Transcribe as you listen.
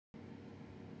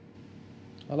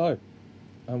Hello,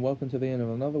 and welcome to the end of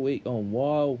another week on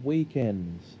Wild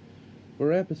Weekends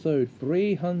for episode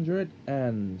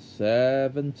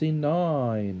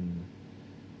 379.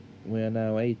 We are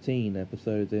now 18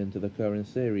 episodes into the current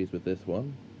series with this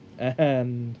one,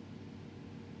 and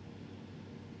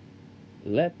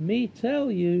let me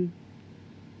tell you,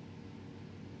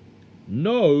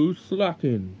 no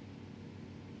slacking.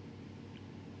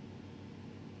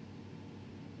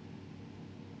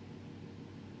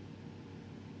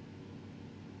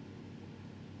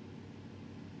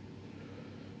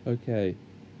 Okay,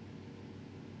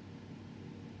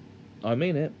 I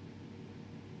mean it.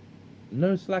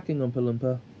 No slacking, Oompa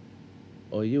Loompa,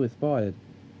 or you is fired.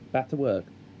 Back to work.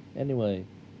 Anyway,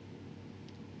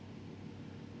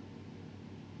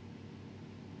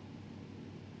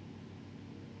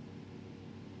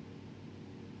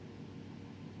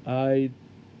 I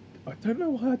I don't know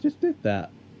why I just did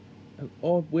that. An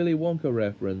odd Willy Wonka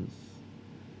reference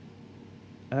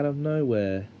out of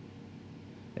nowhere.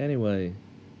 Anyway,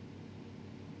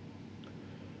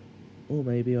 or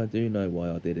maybe I do know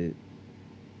why I did it.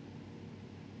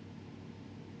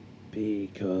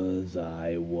 Because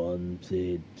I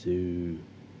wanted to.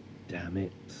 Damn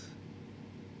it.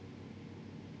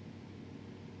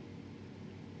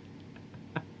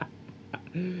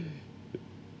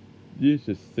 You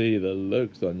should see the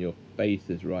looks on your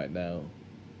faces right now.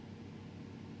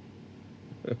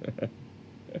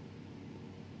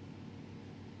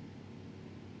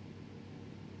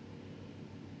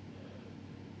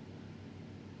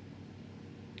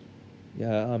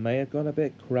 Yeah, I may have gone a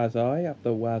bit crazy up the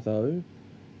wazzo,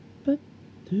 but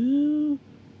do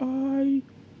I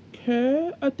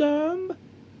care a damn?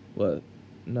 Well,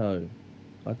 no,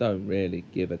 I don't really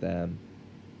give a damn.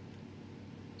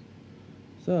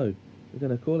 So, we're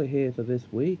going to call it here for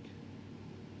this week,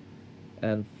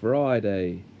 and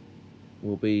Friday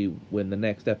will be when the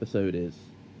next episode is.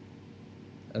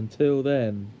 Until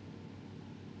then,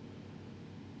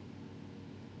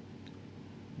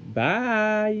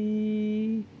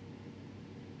 bye!